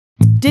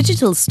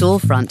Digital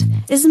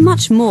StoreFront is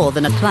much more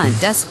than a client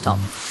desktop.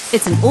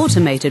 It's an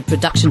automated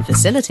production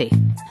facility.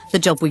 The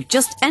job we've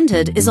just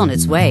entered is on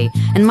its way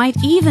and might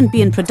even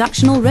be in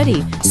production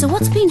already, so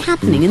what's been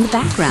happening in the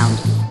background?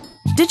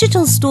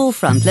 Digital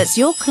StoreFront lets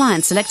your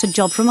client select a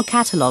job from a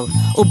catalogue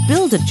or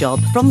build a job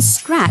from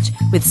scratch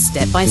with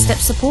step-by-step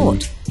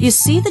support. You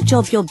see the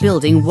job you're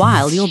building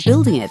while you're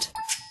building it.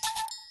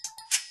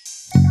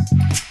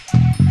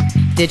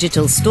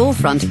 Digital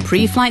StoreFront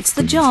pre-flights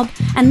the job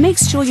and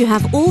makes sure you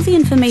have all the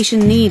information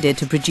needed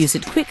to produce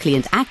it quickly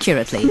and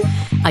accurately,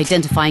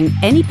 identifying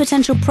any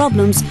potential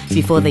problems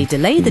before they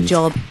delay the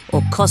job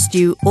or cost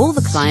you or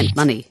the client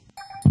money.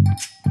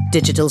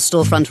 Digital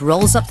StoreFront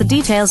rolls up the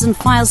details and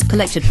files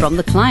collected from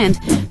the client,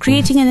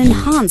 creating an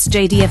enhanced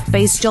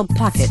JDF-based job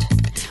packet,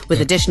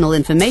 with additional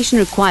information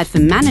required for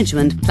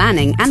management,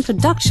 planning and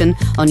production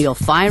on your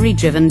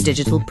fiery-driven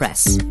digital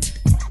press.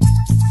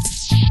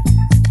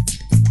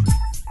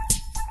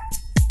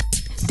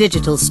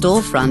 Digital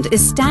StoreFront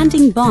is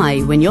standing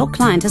by when your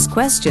client has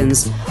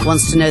questions,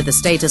 wants to know the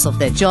status of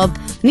their job,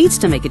 needs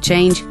to make a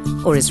change,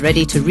 or is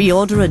ready to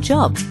reorder a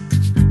job.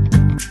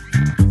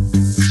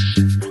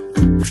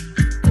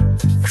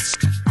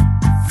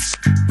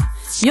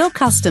 Your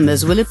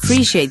customers will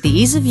appreciate the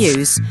ease of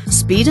use,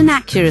 speed and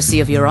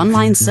accuracy of your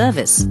online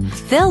service.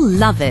 They'll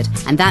love it,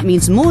 and that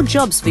means more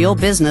jobs for your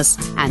business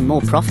and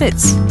more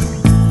profits.